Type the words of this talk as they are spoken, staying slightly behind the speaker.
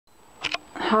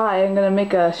Hi, I'm gonna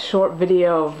make a short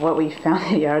video of what we found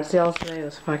at yard sales today. It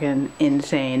was fucking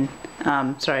insane.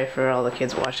 Sorry for all the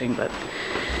kids watching, but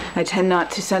I tend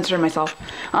not to censor myself.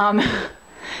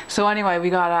 So anyway, we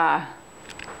got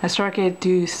a Cirque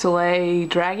du Soleil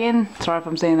dragon. Sorry if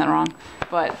I'm saying that wrong.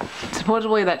 But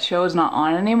supposedly that show is not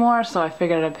on anymore, so I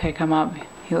figured I'd pick him up.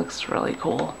 He looks really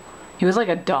cool. He was like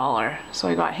 $1, so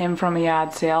I got him from a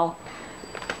yard sale.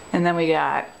 And then we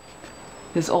got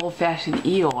this old-fashioned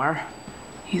Eeyore.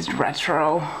 He's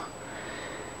retro.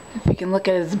 If you can look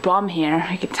at his bum here,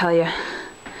 I can tell you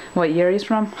what year he's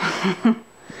from.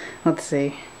 Let's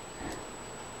see.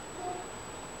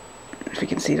 If you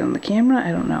can see it on the camera,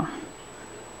 I don't know.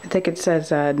 I think it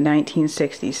says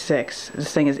 1966.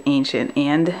 This thing is ancient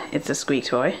and it's a squeak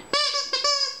toy.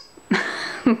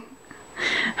 I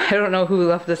don't know who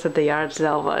left this at the yard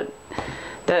sale, but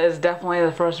that is definitely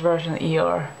the first version of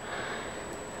Eeyore.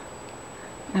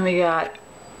 Then we got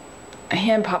a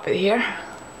hand puppet here.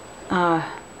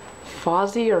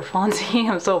 Fozzie or Fonzie,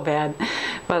 I'm so bad.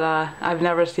 But I've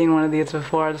never seen one of these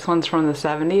before. This one's from the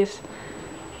 70s.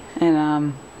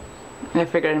 And I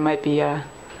figured it might be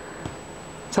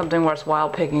something worthwhile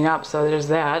picking up, so there's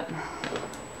that.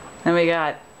 Then we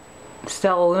got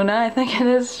Stella Luna, I think it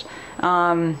is.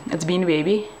 It's Beanie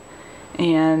Baby.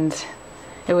 And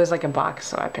it was like a box,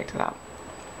 so I picked it up.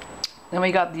 Then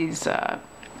we got these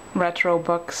retro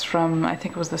books from, I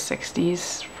think it was the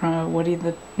 60s, from Winnie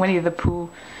the Pooh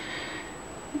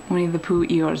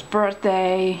Eeyore's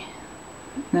birthday.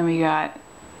 Then we got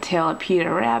Tale of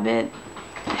Peter Rabbit.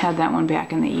 Had that one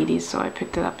back in the 80s, so I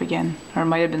picked it up again. Or it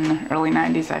might have been the early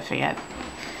 90s, I forget.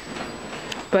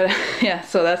 But yeah,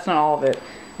 so that's not all of it.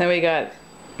 Then we got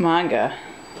manga.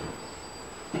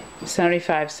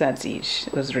 75 cents each.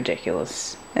 It was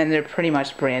ridiculous. And they're pretty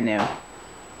much brand new. Yeah,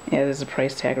 there's a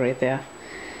price tag right there.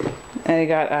 And I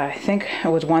got, I think it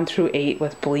was 1 through 8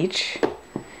 with Bleach.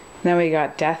 Then we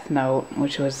got Death Note,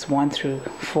 which was 1 through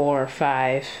 4 or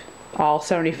 5. All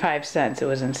 75 cents. It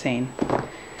was insane.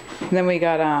 And then we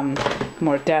got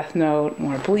more Death Note,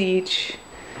 more Bleach.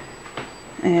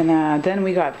 And then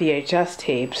we got VHS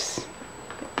tapes.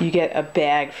 You get a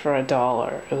bag for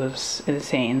 $1. It was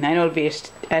insane. I know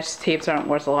VHS tapes aren't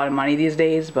worth a lot of money these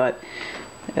days, but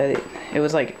it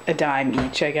was like a dime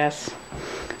each, I guess.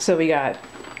 So we got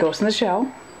Ghost in the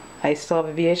Shell. I still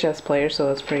have a VHS player, so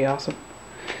that's pretty awesome.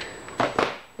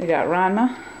 We got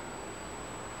Ranma.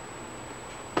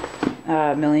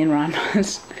 A million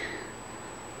Ranmas.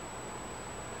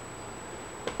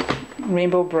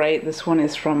 Rainbow Bright. This one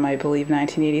is from, I believe,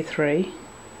 1983.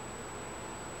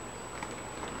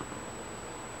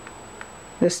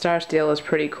 This Star Steel is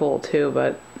pretty cool too,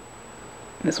 but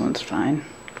this one's fine.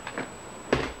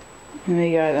 And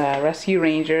we got Rescue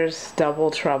Rangers,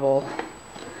 Double Trouble.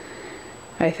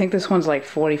 I think this one's like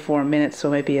 44 minutes, so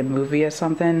it might be a movie or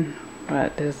something,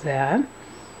 but there's that.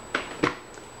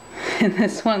 And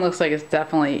this one looks like it's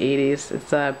definitely 80s.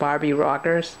 It's Barbie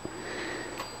Rockers.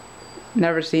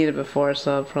 Never seen it before,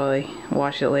 so I'll probably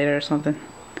watch it later or something.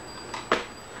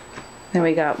 Then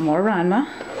we got more Ranma.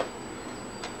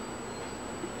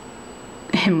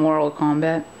 Mortal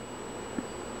Kombat.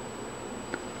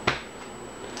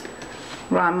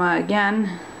 Ranma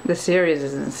again. The series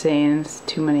is insane. It's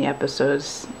too many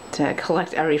episodes to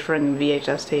collect every friggin'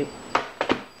 VHS tape.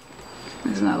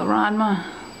 There's another Ranma.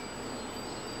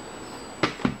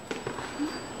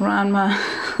 Ranma.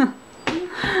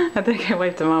 I think I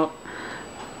wiped them out.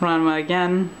 Ranma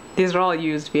again. These are all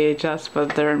used VHS,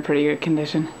 but they're in pretty good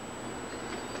condition.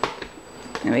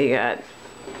 And we got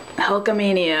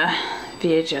Hulkamania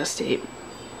VHS tape.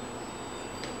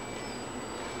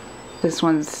 This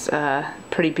one's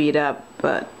pretty beat up,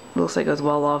 but looks like it was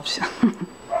well loved.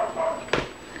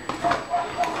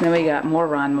 Then we got more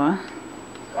Ranma.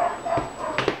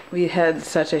 We had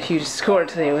such a huge score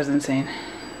today, it was insane.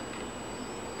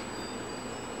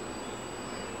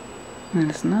 And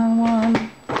there's another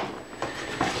one.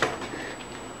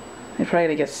 You're probably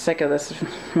gonna get sick of this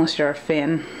unless you're a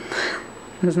fan.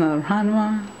 There's another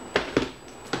Ranma.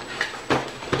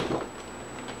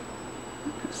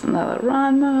 Another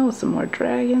Ranma with some more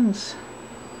dragons.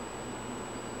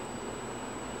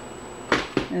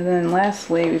 And then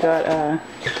lastly we got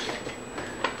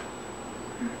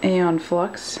Aeon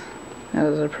Flux. That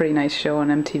was a pretty nice show on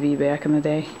MTV back in the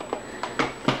day.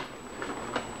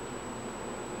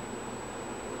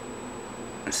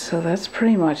 So that's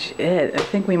pretty much it. I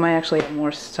think we might actually have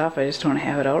more stuff. I just don't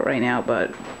have it out right now,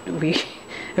 but we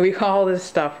got all this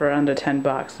stuff for under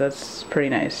 $10. That's pretty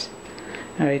nice.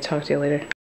 Alright, talk to you later.